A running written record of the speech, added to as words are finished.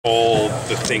All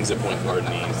the things that point guard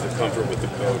needs, the comfort with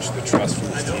the coach, the trust from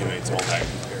his teammates, all that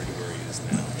compared to where he is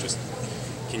now. Just,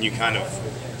 can you kind of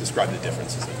describe the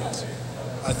differences, I guess?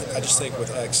 I just think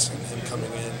with X and him coming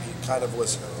in, he kind of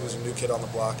was a new kid on the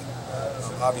block.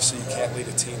 Obviously, you can't lead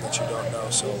a team that you don't know,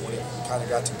 so when he kind of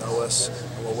got to know us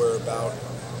and what we're about,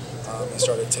 he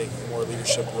started taking more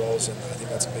leadership roles, and I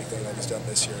think that's a big thing that he's done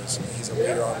this year. He's a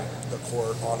leader on the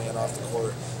court, on and off the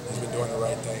court. He's been doing the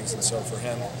right things, and so for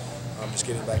him, just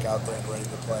getting back out there and ready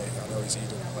to play. I know he's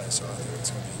eager to play, so I think it's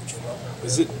going to be huge for him.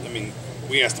 Is it, I mean,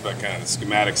 we asked about kind of the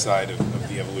schematic side of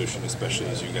the evolution, especially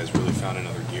as you guys really found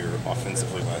another gear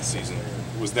offensively last season.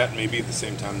 Was that maybe at the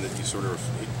same time that you sort of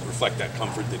reflect that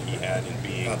comfort that he had in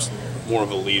being more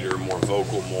of a leader, more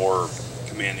vocal, more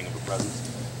commanding of a presence?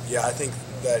 Yeah, I think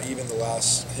that even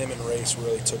him and Race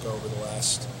really took over the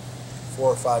last 4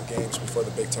 or 5 games before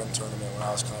the Big Ten tournament when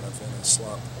I was kind of in a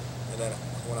slump. And then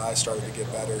when I started to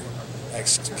get better,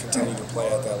 X continued to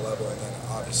play at that level, and then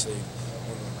obviously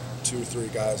when 2 or 3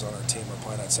 guys on our team are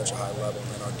playing at such a high level,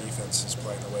 and then our defense is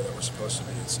playing the way that we're supposed to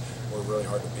be, we're really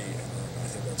hard to beat, and I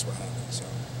think that's what happened. So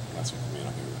that's what may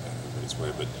not be everybody's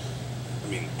way, but I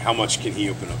mean, how much can he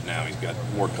open up now? He's got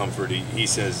more comfort. He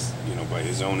says, you know, by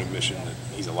his own admission, that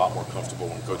he's a lot more comfortable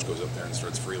when coach goes up there and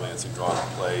starts freelancing, drawing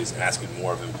plays, asking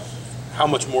more of him. How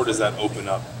much more does that open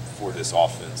up for this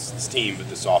offense, this team, but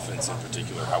this offense in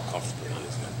particular? How comfortable he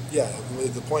is now? Yeah,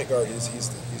 the point guard, he's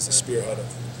the spearhead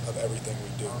of everything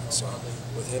we do. So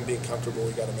with him being comfortable,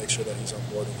 we got to make sure that he's on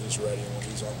board and he's ready. And when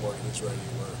he's on board and he's ready,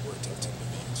 we're a tough team to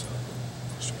beat. So.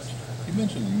 You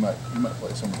mentioned you might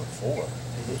play some of the 4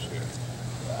 this year.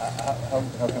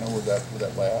 How kind of would that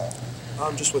play out?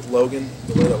 Just with Logan,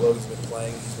 the way that Logan's been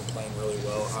playing, he's been playing really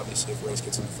well. Obviously, if Race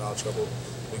gets into foul trouble,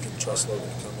 we can trust Logan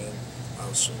to come in.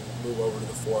 I'll move over to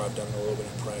the 4. I've done it a little bit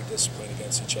in practice, playing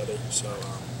against each other. So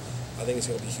I think it's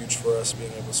going to be huge for us,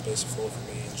 being able to space the floor for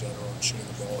me in general and shooting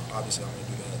the ball. Obviously, I'm going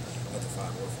to do that at the 5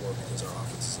 or 4 because our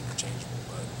offense is interchangeable.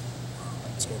 But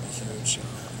it's going to be huge.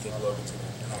 I think Logan's going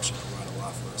to actually provide a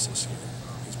lot for us this year.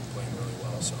 He's been playing really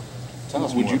well. So.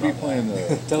 Would you be playing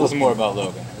the? Tell us more about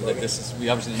Logan. Like we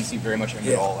obviously didn't see very much of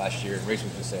him at all last year. Race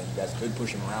was just saying you guys could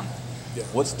push him around. Yeah.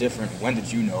 What's different? When did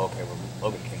you know? Okay, well,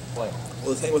 Logan can play.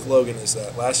 Well, the thing with Logan is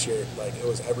that last year, like it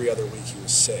was every other week he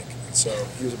was sick, and so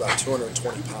he was about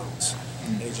 220 pounds,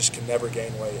 and he just could never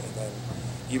gain weight. And then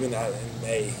even in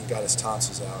May, he got his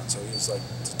tonsils out, and so he was like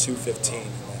to 215. And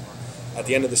then at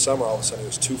the end of the summer, all of a sudden he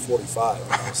was 245,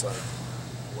 and I was like,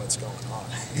 what's going on?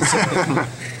 So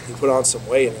he put on some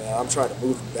weight, and I'm trying to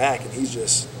move him back, and he's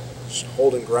just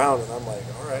holding ground, and I'm like,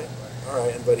 all right.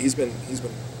 But he's been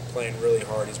playing really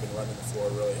hard. He's been running the floor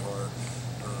really hard,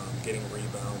 getting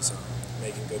rebounds,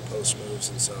 making good post moves,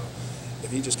 and so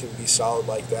if he just can be solid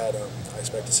like that, I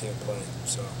expect to see him play.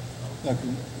 So. Now,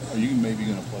 are you maybe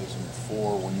going to play some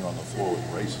 4 when you're on the floor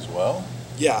with Race as well?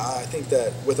 Yeah, I think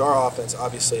that with our offense,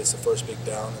 obviously it's the first big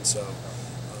down, and so.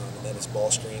 And then it's ball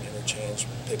screen, interchange,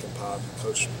 pick and pop.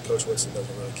 Coach Woodson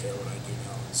doesn't really care what I do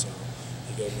now, and so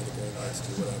he gave me the green light to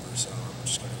do whatever. So I'm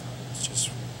just going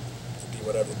to be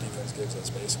whatever the defense gives us,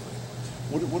 basically.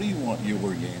 What do you want your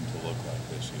game to look like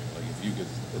this year? Like if you could,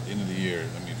 at the end of the year,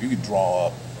 I mean, if you could draw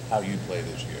up how you play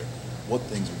this year, what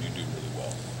things would you do really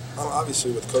well? Obviously,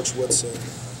 with Coach Woodson,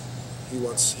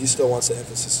 he still wants the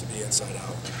emphasis to be inside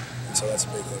out, and so that's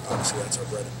a big thing. Obviously, that's our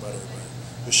bread and butter, but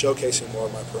just showcasing more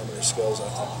of my perimeter skills. I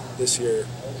think this year,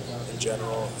 in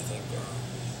general, I think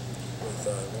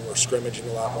when we're scrimmaging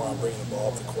a lot more, I'm bringing the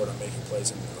ball up the court, I'm making plays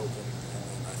in the open,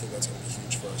 and I think that's going to be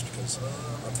huge for us because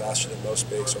I'm faster than most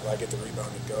bigs. So if I get the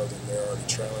rebound and go, then they're already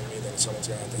trailing me. Then someone's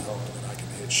going to have to help, and then I can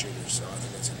hit shooters. So I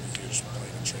think that's going to be huge playing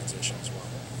in transition as well.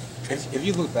 If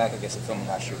you look back, I guess, at film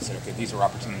last year and said, okay, these are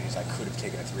opportunities I could have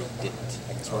taken at 3 and didn't.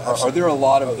 I guess, are there a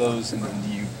lot of those, and do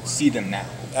you see them now?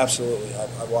 Absolutely.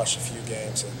 I've watched a few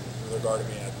games, and they're guarding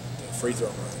me at the free throw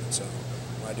line. And so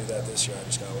when I do that this year, I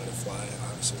just got to let it fly.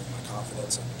 Obviously, with my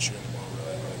confidence, I've been shooting the ball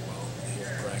really, really well here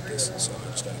in practice, and so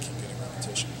I just got to keep getting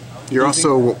repetition. You're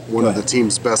also one of the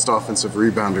team's best offensive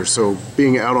rebounders, so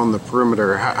being out on the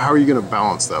perimeter, how are you going to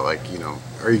balance that? Like, you know,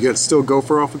 are you going to still go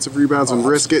for offensive rebounds and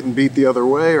risk getting beat the other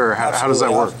way, or how does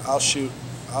that work? I'll shoot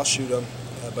them,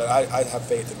 but I have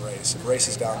faith in Race. If Race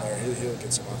is down there, he'll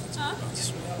get some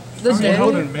offensive rebounds. How do you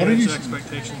help and manage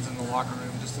expectations in the locker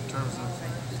room, just in terms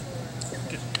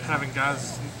of having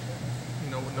guys,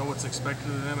 know what's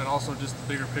expected of them, and also just the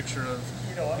bigger picture of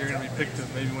you're going to be picked to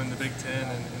maybe win the Big Ten,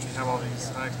 and you have all these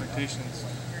high expectations.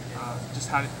 Just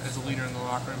how, as a leader in the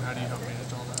locker room, how do you help manage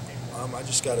all that? I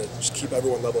just got to keep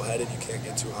everyone level-headed. You can't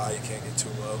get too high, you can't get too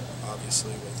low.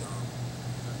 Obviously, with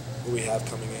who we have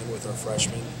coming in with our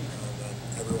freshmen and then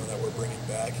everyone that we're bringing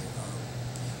back,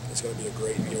 it's going to be a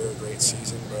great year, a great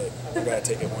season, but we've got to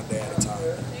take it one day at a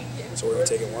time. So we're going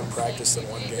to take it one practice and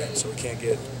one game. So we can't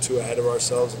get too ahead of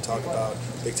ourselves and talk about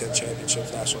Big Ten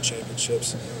championships, national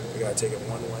championships. We got to take it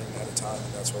one win at a time,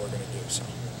 and that's what we're going to do. So.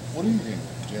 What do you think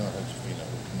Jalen Hutchinson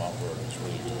from Mount Vernon is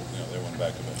really good? They went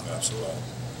back to back. Absolutely.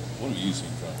 What have you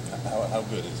seen from him? How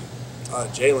good is he?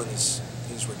 Jalen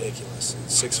he's ridiculous.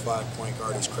 He's 6'5" point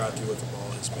guard. He's crafty with the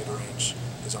ball. His mid range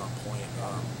is on point.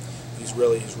 He's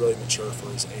really mature for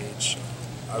his age.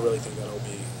 I really think that he'll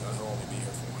only be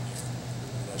here for 1 year.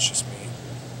 That's just me.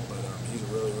 But he's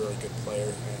a really good player,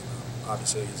 and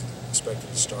obviously he's expected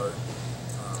to start.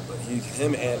 But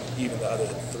him and even the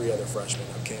three other freshmen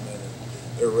that came in, and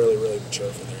they're really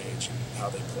mature for their age and how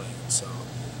they play. So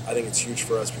I think it's huge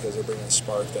for us because they're bringing a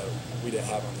spark that we didn't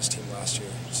have on this team last year.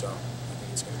 So I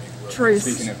think it's going to be really.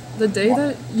 Trayce,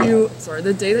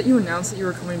 the day that you announced that you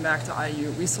were coming back to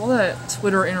IU, we saw that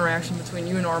Twitter interaction between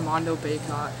you and Armando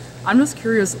Bacot. I'm just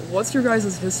curious, what's your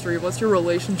guys' history? What's your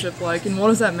relationship like, and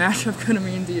what is that matchup going to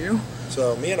mean to you?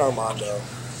 So me and Armando,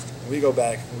 we go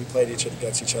back. We played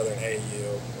against each other in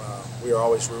AAU. We were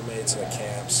always roommates at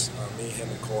camps. Me, him,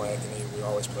 and Cole Anthony. We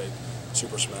always played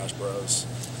Super Smash Bros.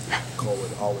 Cole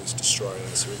would always destroy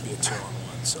us. It would be a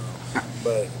 2-on-1. So,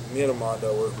 but me and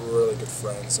Armando, we're really good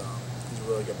friends. He's a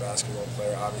really good basketball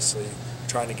player. Obviously,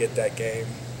 trying to get that game,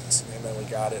 and then we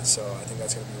got it. So I think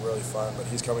that's going to be really fun. But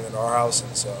he's coming into our house,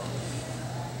 and so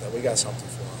that we got something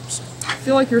for him. So. I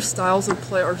feel like your styles of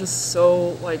play are just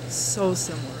so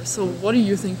similar. So what do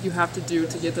you think you have to do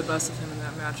to get the best of him in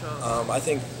that matchup? I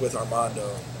think with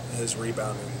Armando, his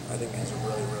rebounding, I think he's a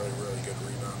really good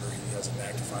rebounder. He has a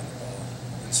knack to find the ball.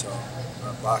 And so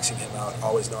boxing him out,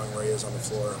 always knowing where he is on the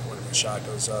floor, when the shot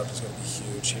goes up, is going to be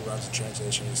huge. He runs in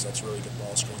transition. He sets really good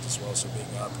ball screens as well. So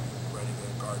being up and ready to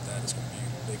guard that is going to be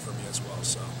big for me as well.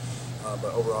 So,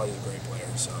 but overall, he's a great player.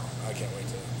 So I can't wait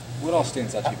to. What all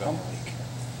stands out to you about Malik?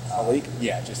 Malik?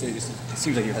 Yeah, it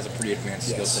seems like he has a pretty advanced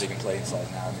skill set. He can play inside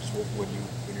and out. Just when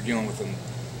you're dealing with him,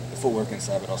 the footwork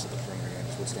inside, but also the perimeter game,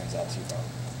 just what stands out to you about?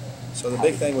 So the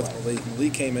big thing with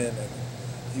Malik came in and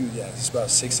he's about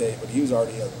 6'8", but he was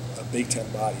already a Big Ten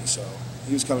body. So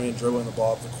he was coming in, dribbling the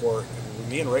ball up the court. And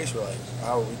me and Race were like,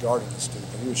 how are we guarding this dude?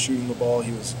 And he was shooting the ball.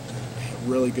 He was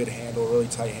really good handle, really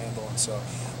tight handle. And so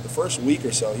the first week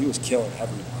or so, he was killing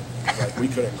everyone. Like we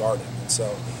couldn't guard him, and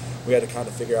so we had to kind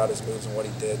of figure out his moves and what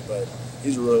he did. But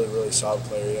he's a really solid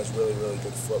player. He has really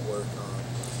good footwork.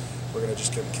 We're going to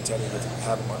just continue to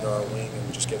have him under our wing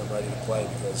and just get him ready to play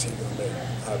because he's going to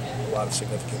have a lot of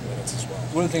significant minutes as well.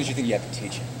 What are the things you think you have to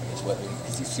teach him?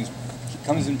 He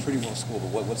comes in pretty well school,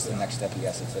 but what's the next step he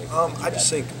has to take? I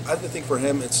think for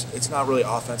him, it's not really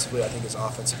offensively. I think his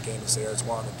offensive game is there. It's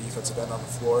more on the defensive end on the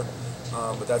floor.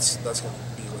 But that's going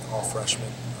to be with all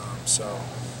freshmen. So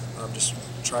I'm just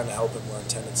trying to help him learn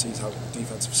tendencies, help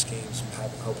defensive schemes,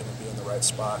 helping him be in the right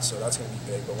spot. So that's going to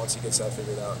be big. But once he gets that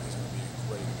figured out, he's going to be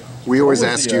ready to go. We always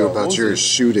ask you about your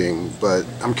shooting, but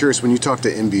I'm curious, when you talk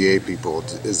to NBA people,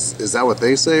 is that what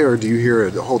they say, or do you hear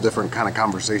a whole different kind of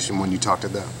conversation when you talk to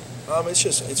them?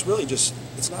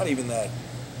 It's not even that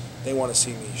they want to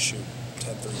see me shoot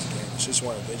 10 threes a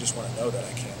game. They just want to know that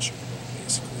I can shoot the ball,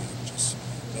 basically. Just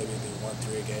maybe do 1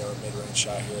 3 a game or a mid-range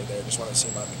shot here or there. Just want to see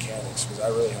my mechanics because I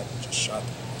really haven't just shot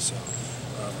the ball. So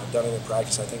I've done it in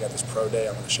practice. I think at this pro day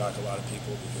I'm going to shock a lot of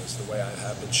people because the way I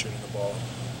have been shooting the ball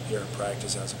here in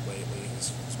practice as of lately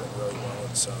has been really well.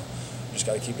 And so you just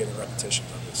got to keep getting repetitions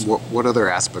of this. What other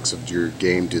aspects of your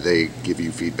game do they give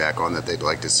you feedback on that they'd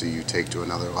like to see you take to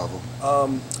another level?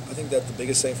 I think that the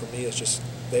biggest thing for me is just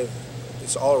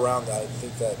it's all around that. I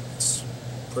think that it's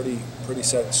pretty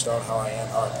set in stone how I am,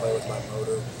 how I play with my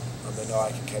motor. They know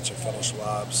I can catch and finish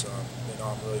lobs. They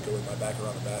know I'm really good with my back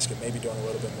around the basket, maybe doing a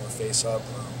little bit more face-up,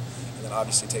 and then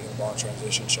obviously taking the ball in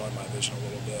transition, showing my vision a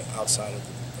little bit outside of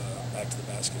the back to the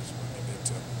basket is really big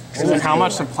too. So then how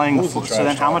much of playing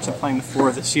the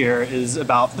floor this year is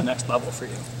about the next level for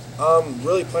you?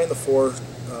 Really playing the floor,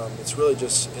 it's really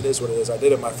just, it is what it is. I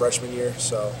did it my freshman year,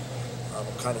 so I'm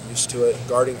kind of used to it.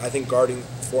 I think guarding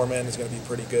 4-man is going to be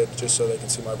pretty good just so they can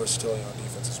see my versality on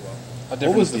defense as well.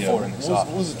 What was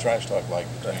the trash talk like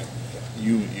between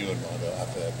you and Mondo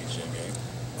after that Peach Jam game?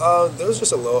 There was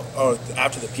just a little. Oh,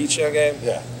 after the Peach Jam game?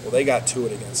 Yeah. Well, they got to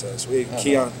it against us.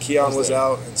 Keon was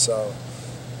out, and so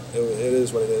it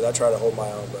is what it is. I tried to hold my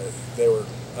own, but they were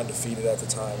undefeated at the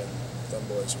time, and them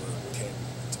boys came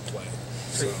to play.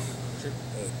 So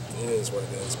it is what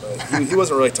it is. But he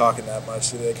wasn't really talking that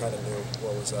much. They kind of knew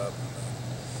what was up.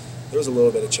 There was a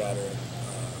little bit of chatter,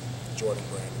 Jordan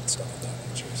Brand and stuff like that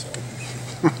nature. So.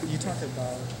 You talked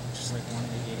about just like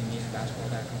wanting to get basketball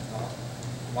back on top.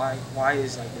 Why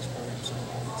is like this program so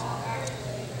important?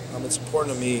 It's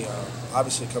important to me,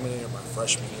 obviously coming in my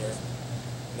freshman year,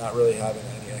 not really having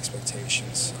any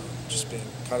expectations, just being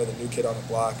kind of the new kid on the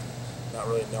block, not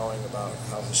really knowing about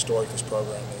how historic this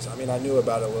program is. I mean, I knew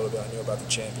about it a little bit. I knew about the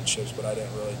championships, but I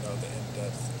didn't really know the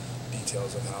in-depth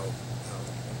details of how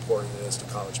important it is to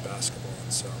college basketball.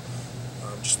 And so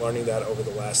just learning that over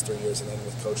the last 3 years, and then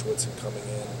with Coach Woodson coming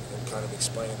in and kind of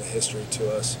explaining the history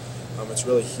to us, it's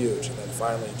really huge. And then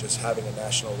finally just having a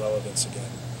national relevance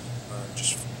again,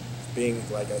 just being,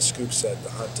 like as Scoop said,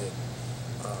 the hunted.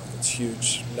 It's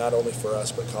huge, not only for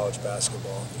us, but college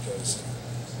basketball, because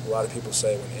a lot of people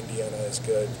say when Indiana is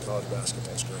good, college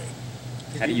basketball is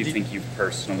great. How do you think you've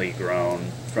personally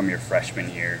grown from your freshman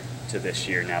year to this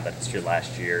year, now that it's your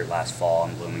last year, last fall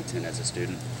in Bloomington as a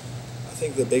student? I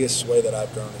think the biggest way that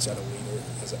I've grown is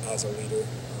as a leader.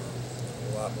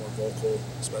 A lot more vocal,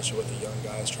 especially with the young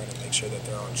guys, trying to make sure that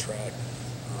they're on track.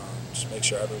 Just make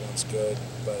sure everyone's good.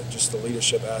 But just the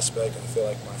leadership aspect, I feel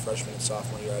like my freshman and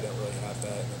sophomore year I didn't really have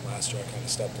that, and then last year I kind of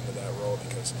stepped into that role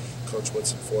because Coach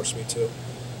Woodson forced me to,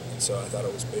 and so I thought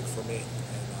it was big for me.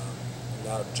 And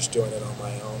now just doing it on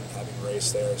my own, having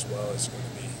Race there as well, is going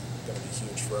to be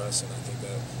huge for us, and I think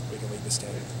that we can lead this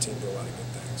team to a lot of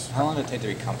good things. How long did it take to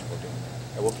be comfortable doing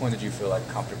that? At what point did you feel like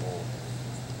comfortable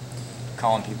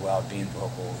calling people out, being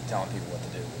vocal, telling people what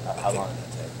to do? How long did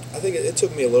that take? I think it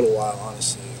took me a little while,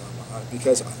 honestly,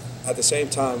 because at the same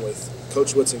time with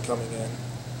Coach Woodson coming in,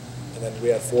 and then we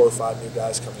had 4 or 5 new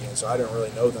guys coming in, so I didn't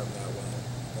really know them that well.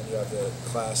 And then you have the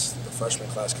freshman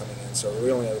class coming in, so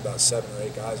we only had about 7 or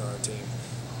 8 guys on our team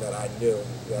that I knew,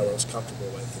 that I was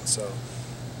comfortable with. And so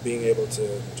being able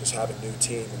to just have a new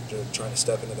team and trying to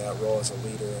step into that role as a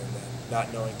leader, and then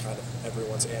not knowing kind of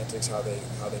everyone's antics, how they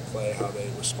play, how they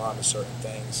respond to certain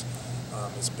things,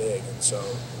 is big. And so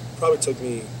it probably took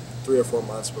me 3 or 4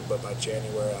 months, but by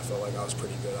January I felt like I was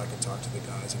pretty good. I could talk to the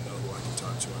guys and know who I could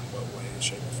talk to in what way,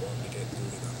 shape, and form to get through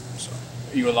to them. So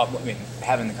you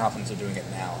having the confidence of doing it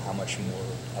now, how much more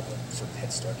of a sort of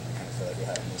head start do you kind of feel like you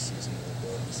had in this season with the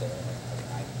ability to say,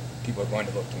 people are going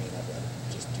to look to me and I've got to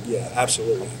just do yeah, that?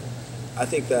 Absolutely. I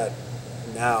think that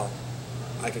now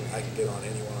I can get on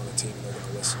anyone on the team and they're going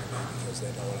to listen to me because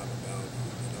they know what I'm about.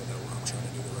 They know that I'm trying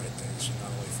to do the right things, not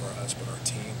only for us but our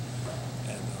team.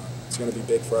 And it's going to be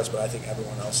big for us, but I think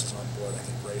everyone else is on board. I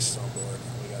think Race is on board.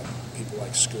 We got people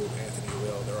like Scoop, Anthony,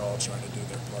 Will. They're all trying to do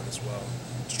their part as well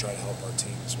to try to help our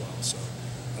team as well. So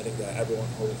I think that everyone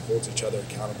holds each other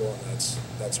accountable, and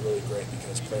that's really great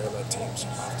because player-led teams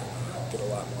often get a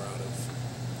lot more out of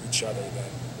each other than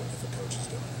if a coach is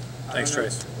doing it. Thanks,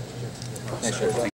 Trayce. Thanks, Trayce.